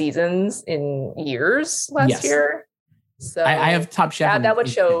seasons in years last year. So I have Top Chef. That would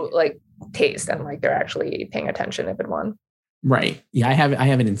show like taste and like they're actually paying attention if it won. Right. Yeah, I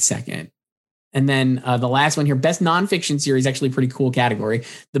have it in second. And then the last one here, best nonfiction series, actually a pretty cool category.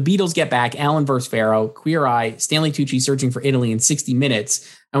 The Beatles Get Back, Alan vs. Pharaoh, Queer Eye, Stanley Tucci Searching for Italy in 60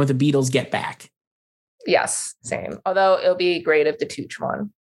 Minutes. And with the Beatles Get Back. Yes, same. Although it'll be great if the Tucci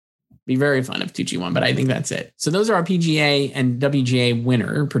won. Be very fun if Tucci won, but I think that's it. So those are our PGA and WGA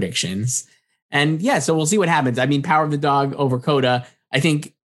winner predictions. And yeah, so we'll see what happens. I mean, Power of the Dog over Coda. I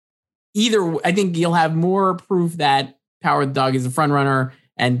think you'll have more proof that Power of the Dog is a front runner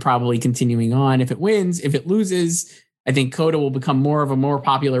and probably continuing on. If it wins, if it loses, I think Coda will become more of a more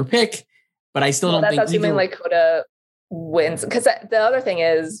popular pick. But I still don't think that's assuming like Coda wins. Because the other thing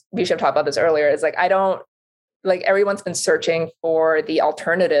is, we should have talked about this earlier, is like everyone's been searching for the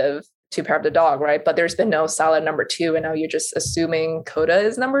alternative to Power of the Dog, right? But there's been no solid number two, and now you're just assuming Coda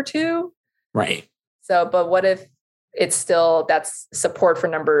is number two. Right. So, but what if it's still, that's support for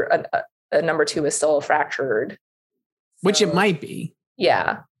number two is still fractured, which it might be.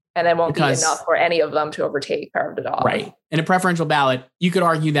 Yeah. And it won't be enough for any of them to overtake Power of the Dog. Right. In a preferential ballot, you could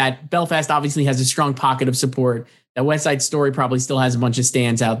argue that Belfast obviously has a strong pocket of support, that West Side Story probably still has a bunch of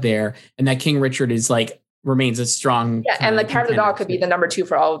stands out there, and that King Richard is remains a strong. Yeah. And like Power of the Dog could be the number two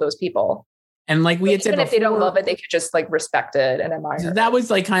for all of those people. And like we had said before, if they don't love it, they could just like respect it and admire it. That was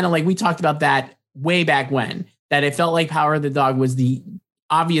like kind of like we talked about that way back when, that it felt like Power of the Dog was the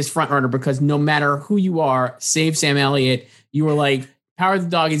obvious front runner, because no matter who you are, save Sam Elliott, you were like, Power of the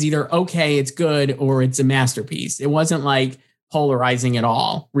Dog is either okay, it's good, or it's a masterpiece. It wasn't like polarizing at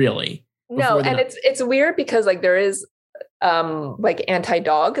all, really. No, and it's weird because like there is like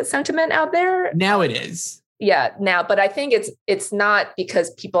anti-dog sentiment out there. Now it is. Yeah, now, but I think it's not because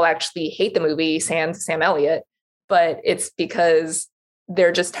people actually hate the movie sans Sam Elliott, but it's because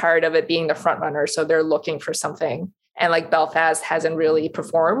they're just tired of it being the front runner, so they're looking for something. And like Belfast hasn't really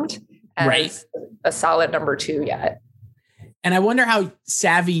performed as a solid number two yet. And I wonder how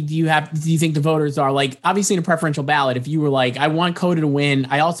savvy do you think the voters are? Like, obviously in a preferential ballot, if you were like, I want Coda to win,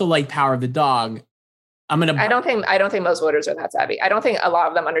 I also like Power of the Dog. I don't think most voters are that savvy. I don't think a lot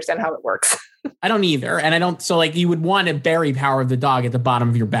of them understand how it works. I don't either. And I don't. So like you would want to bury Power of the Dog at the bottom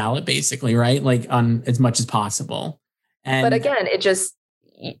of your ballot, basically, right? Like on as much as possible. But again, it just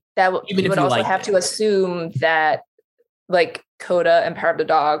that you would also have to assume that like Coda and Power of the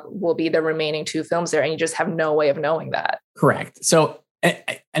Dog will be the remaining two films there, and you just have no way of knowing that. Correct. So,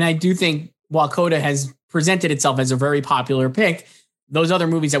 and I do think while Coda has presented itself as a very popular pick, those other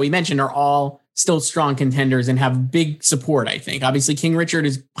movies that we mentioned are all still strong contenders and have big support, I think. Obviously, King Richard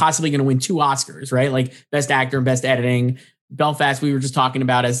is possibly going to win 2 Oscars, right? Like Best Actor and Best Editing. Belfast, we were just talking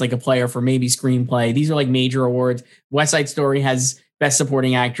about as like a player for maybe screenplay. These are like major awards. West Side Story has Best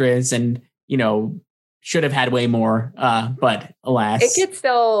Supporting Actress and, should have had way more, but alas. It could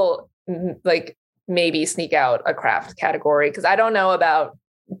still like maybe sneak out a craft category because I don't know about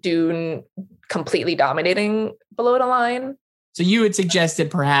Dune completely dominating Below the Line. So you had suggested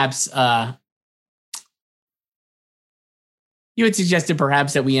perhaps that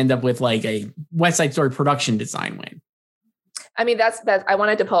we end up with like a West Side Story production design win. I mean, that's I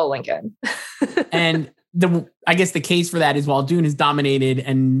wanted to pull a Lincoln. And I guess the case for that is while Dune has dominated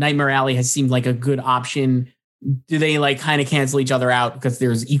and Nightmare Alley has seemed like a good option, do they like kind of cancel each other out because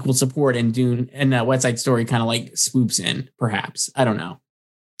there's equal support and Dune and West Side Story kind of like swoops in, perhaps? I don't know.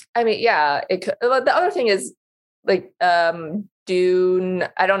 I mean, yeah, it could. The other thing is like Dune,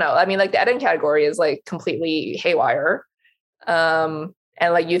 I don't know. I mean, like the editing category is like completely haywire. And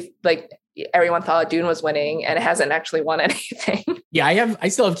like everyone thought Dune was winning and it hasn't actually won anything. Yeah, I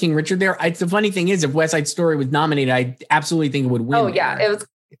still have King Richard there. The funny thing is if West Side Story was nominated, I absolutely think it would win. Oh yeah, it was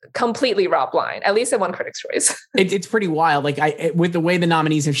completely raw blind. At least it won Critics' Choice. It's pretty wild. Like with the way the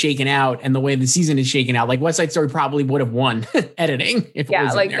nominees have shaken out and the way the season is shaken out, like West Side Story probably would have won editing if it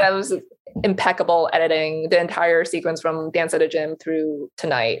was like that was impeccable editing. The entire sequence from Dance at a Gym through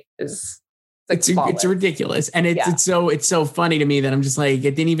Tonight is like it's ridiculous, and it's so funny to me that I'm just like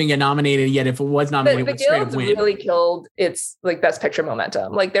it didn't even get nominated yet. If it was nominated, the Guild really killed its like Best Picture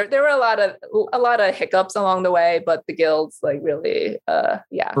momentum. Like there were a lot of hiccups along the way, but the Guild's like really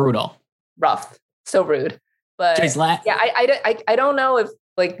brutal, rough, so rude. But I don't know if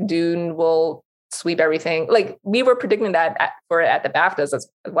like Dune will sweep everything. Like we were predicting that at the BAFTAs as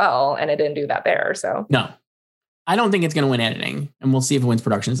well, and it didn't do that there. So no. I don't think it's going to win editing, and we'll see if it wins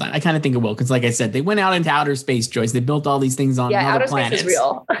production design. I kind of think it will, because like I said, they went out into outer space, Joyce. They built all these things on other planets. Space is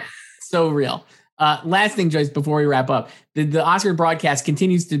real. So real. Last thing, Joyce, before we wrap up, the Oscar broadcast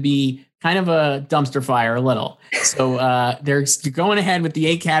continues to be kind of a dumpster fire a little. So they're going ahead with the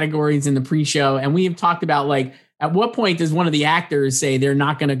 8 categories in the pre-show, and we have talked about like at what point does one of the actors say they're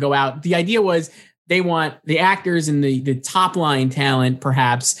not going to go out? The idea was they want the actors and the top line talent,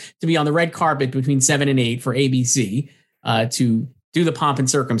 perhaps, to be on the red carpet between 7 and 8 for ABC to do the pomp and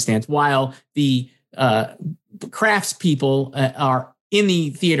circumstance, while the crafts people are in the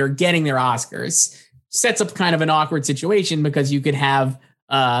theater getting their Oscars. Sets up kind of an awkward situation because you could have,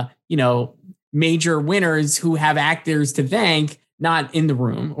 major winners who have actors to thank not in the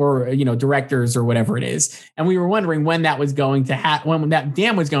room, or, directors or whatever it is. And we were wondering when that was going to when that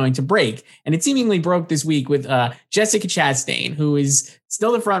dam was going to break. And it seemingly broke this week with Jessica Chastain, who is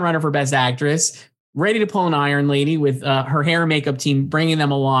still the front runner for Best Actress, ready to pull an Iron Lady with her hair and makeup team, bringing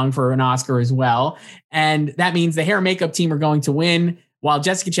them along for an Oscar as well. And that means the hair and makeup team are going to win while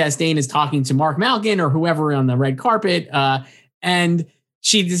Jessica Chastain is talking to Mark Malkin or whoever on the red carpet. And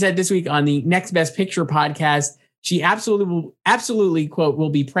she said this week on the Next Best Picture podcast, she absolutely, quote, will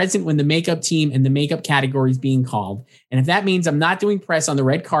be present when the makeup team and the makeup category is being called. And if that means I'm not doing press on the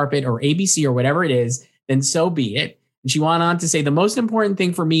red carpet or ABC or whatever it is, then so be it. And she went on to say, the most important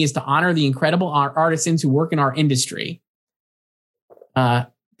thing for me is to honor the incredible artisans who work in our industry.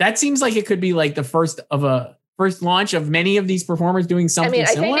 That seems like it could be like the first launch of many of these performers doing something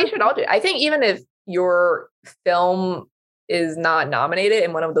similar. I think they should all do it. I think even if your film is not nominated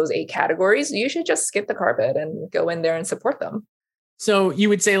in one of those 8 categories, you should just skip the carpet and go in there and support them. So you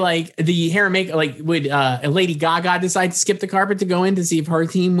would say like the hair and makeup, like would Lady Gaga decide to skip the carpet to go in to see if her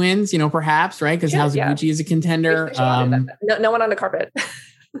team wins, perhaps, right? Because House of Gucci is a contender. No one on the carpet.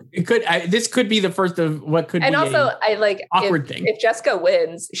 It could. This could be the first of what could and be also awkward thing. If Jessica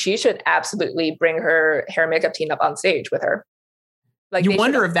wins, she should absolutely bring her hair and makeup team up on stage with her. Like you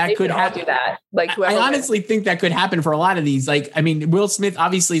wonder if that could happen. Do that. Like I honestly think that could happen for a lot of these. Like, I mean, Will Smith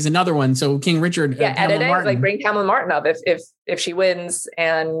obviously is another one. So King Richard, editing, like bring Pamela Martin up if she wins,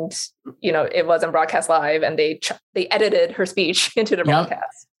 and it wasn't broadcast live, and they edited her speech into the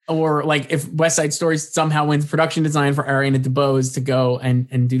broadcast. Or like if West Side Story somehow wins production design for Ariana DeBose to go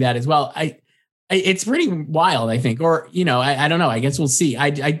and do that as well. It's pretty wild, I think. Or, I don't know. I guess we'll see. I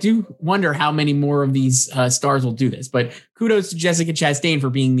do wonder how many more of these stars will do this. But kudos to Jessica Chastain for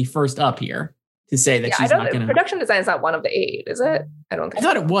being the first up here to say that she's not going to. Production design is not one of the 8, is it? I don't think I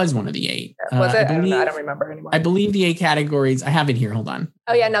thought it was one of the 8. Was it? I don't remember anymore. I believe the 8 categories. I have it here. Hold on.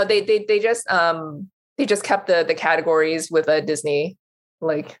 Oh, yeah. No, they just kept the categories with a Disney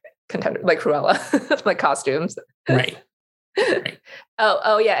like contender, like Cruella, like costumes. Right.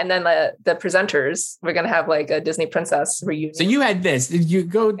 Oh yeah, and then the presenters, we're gonna have like a Disney princess reunion. So you had this. Did you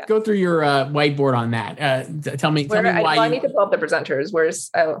go through your whiteboard on that? Tell me why. I need to pull up the presenters.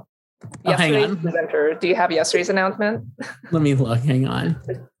 Where's yesterday's presenter? Do you have yesterday's announcement? Let me look. Hang on.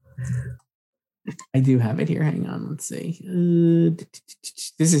 I do have it here. Hang on. Let's see.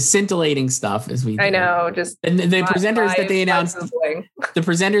 This is scintillating stuff as we. I know. Just and the presenters that they announced. The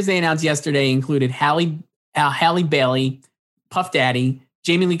presenters they announced yesterday included Halle Bailey, Puff Daddy,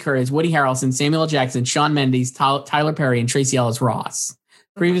 Jamie Lee Curtis, Woody Harrelson, Samuel L. Jackson, Shawn Mendes, Tyler Perry, and Tracee Ellis Ross.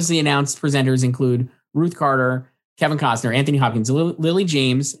 Previously announced presenters include Ruth Carter, Kevin Costner, Anthony Hopkins, Lily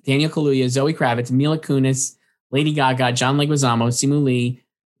James, Daniel Kaluuya, Zoe Kravitz, Mila Kunis, Lady Gaga, John Leguizamo, Simu Lee,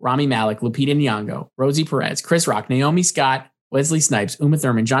 Rami Malek, Lupita Nyong'o, Rosie Perez, Chris Rock, Naomi Scott, Wesley Snipes, Uma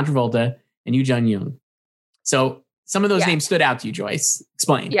Thurman, John Travolta, and Yoo Jung. So some of those names stood out to you, Joyce.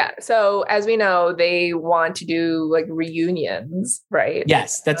 Explain. Yeah. So as we know, they want to do like reunions, right?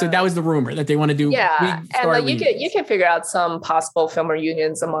 Yes, that was the rumor that they want to do. Yeah, and like you can figure out some possible film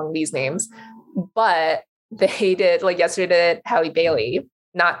reunions among these names, but they did like yesterday did Halle Bailey,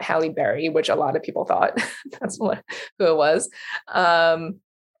 not Halle Berry, which a lot of people thought that's who it was.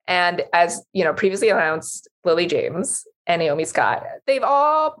 And as previously announced, Lily James and Naomi Scott, they've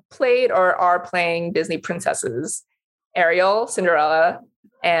all played or are playing Disney princesses. Ariel, Cinderella,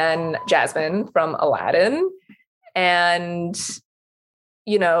 and Jasmine from Aladdin. And,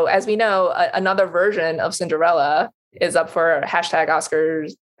 as we know, another version of Cinderella is up for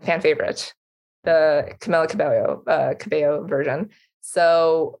 #Oscars fan favorite, the Camila Cabello version.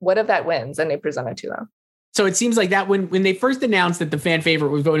 So what if that wins and they present it to them? So it seems like that when they first announced that the fan favorite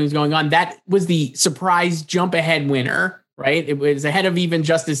voting was going on, that was the surprise jump ahead winner. Right. It was ahead of even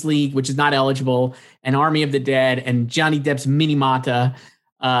Justice League, which is not eligible, and Army of the Dead and Johnny Depp's Minamata.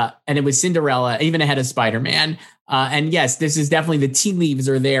 And it was Cinderella, even ahead of Spider-Man. And yes, this is definitely the tea leaves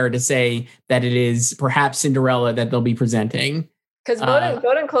are there to say that it is perhaps Cinderella that they'll be presenting. Because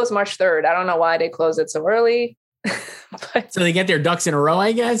voting closed March 3rd. I don't know why they closed it so early. So they get their ducks in a row,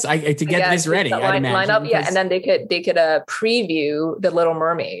 I guess, to get this ready. Line up, yeah, and then they could preview The Little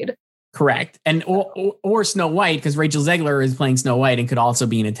Mermaid. Correct. And or Snow White, because Rachel Zegler is playing Snow White and could also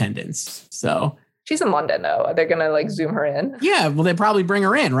be in attendance. So she's in London, though. Are they going to zoom her in? Yeah, well, they probably bring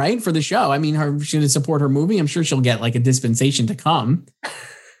her in, right, for the show. I mean, she's going to support her movie. I'm sure she'll get a dispensation to come.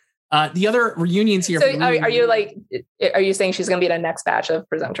 The other reunions here. So are you saying she's going to be the next batch of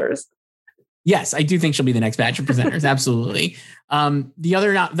presenters? Yes, I do think she'll be the next batch of presenters. Absolutely. The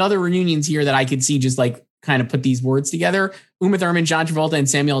other reunions here that I could see just kind of put these words together: Uma Thurman, John Travolta, and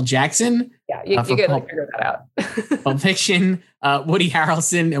Samuel L. Jackson. Yeah, you could figure that out. Pulp Fiction, Woody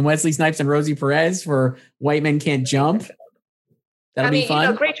Harrelson and Wesley Snipes and Rosie Perez for White Men Can't Jump. That'll be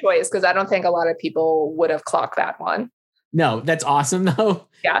fun. Great choice, because I don't think a lot of people would have clocked that one. No, that's awesome though.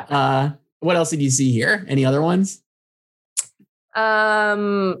 Yeah. What else did you see here? Any other ones?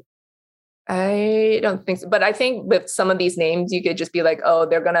 I don't think so. But I think with some of these names, you could just be like, oh,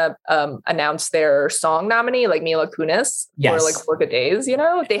 they're going to announce their song nominee, like Mila Kunis, or like 4 Good Days.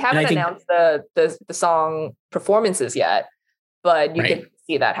 They haven't announced the song performances yet, but you could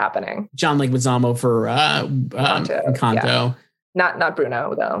see that happening. John Leguizamo for Encanto. Yeah. Not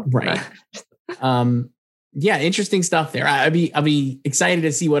Bruno, though. Right. Yeah, interesting stuff there. I'll be excited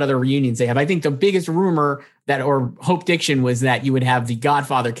to see what other reunions they have. I think the biggest rumor or Hope Diction was that you would have the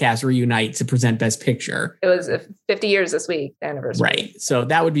Godfather cast reunite to present Best Picture. It was 50 years this week, the anniversary. Right. So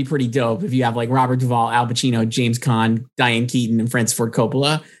that would be pretty dope if you have Robert Duvall, Al Pacino, James Caan, Diane Keaton, and Francis Ford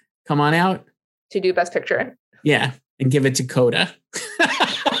Coppola come on out to do Best Picture. Yeah, and give it to Coda.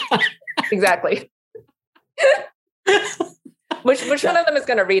 Exactly. Which one of them is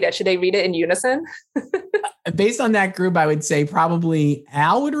going to read it? Should they read it in unison? Based on that group, I would say probably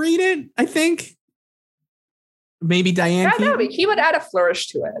Al would read it, I think. Maybe Diane Keaton. No, he would add a flourish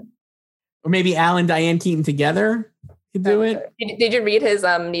to it. Or maybe Al and Diane Keaton together could do it. Did you read his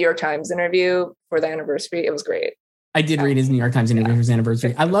New York Times interview for the anniversary? It was great. I did read his New York Times interview for his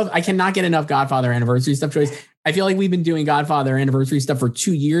anniversary. I cannot get enough Godfather anniversary stuff, Joyce. I feel like we've been doing Godfather anniversary stuff for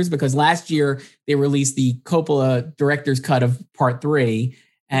 2 years, because last year they released the Coppola director's cut of Part 3,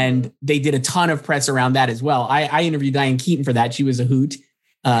 and they did a ton of press around that as well. I interviewed Diane Keaton for that. She was a hoot.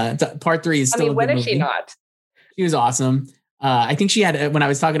 Part 3 is still. I mean, when is she not? She was awesome. I think she had, when I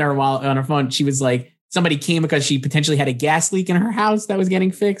was talking to her while on her phone, she was like, somebody came because she potentially had a gas leak in her house that was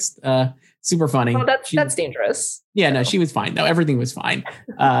getting fixed. Super funny. Well, that's dangerous. Yeah, no, she was fine though. Everything was fine.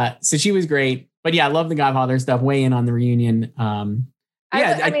 So she was great. But yeah, I love the Godfather stuff. Weigh in on the reunion.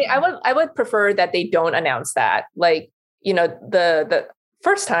 I would prefer that they don't announce that. Like, you know, the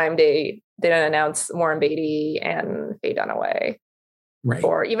first time they didn't announce Warren Beatty and Faye Dunaway. Right.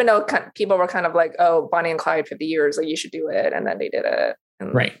 Or even though people were kind of like, oh, Bonnie and Clyde 50 years, like you should do it. And then they did it.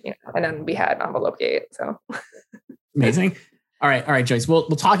 And, right. You know, and then we had Envelope Gate. So amazing. All right, Joyce. We'll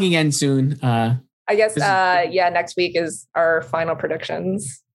talk again soon. I guess, next week is our final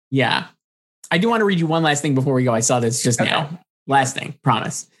predictions. Yeah. I do want to read you one last thing before we go. I saw this just now. Last thing,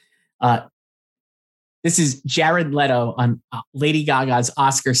 promise. This is Jared Leto on Lady Gaga's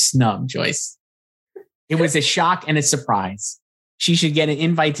Oscar snub, Joyce. It was a shock and a surprise. She should get an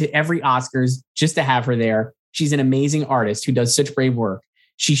invite to every Oscars just to have her there. She's an amazing artist who does such brave work.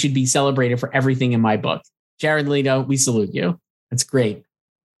 She should be celebrated for everything in my book. Jared Leto, we salute you. That's great.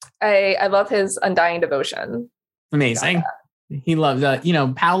 I love his undying devotion. Amazing. He loves,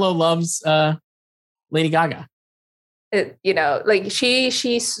 Paolo loves Lady Gaga. Like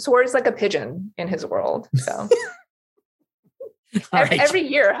she soars like a pigeon in his world. So every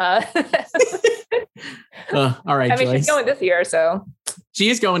year, huh? All right. I mean, Joyce. She's going this year, so she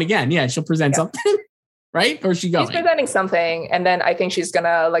is going again. Yeah, she'll present something, right? Or is she going? She's presenting something, and then I think she's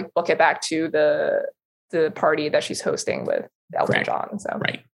gonna like book it back to the party that she's hosting with Elton John. So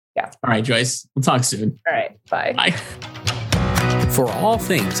right. Yeah. All right, Joyce. We'll talk soon. All right. Bye. Bye. For all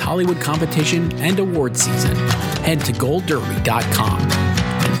things Hollywood competition and award season, head to goldderby.com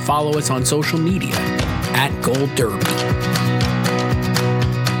and follow us on social media @goldderby.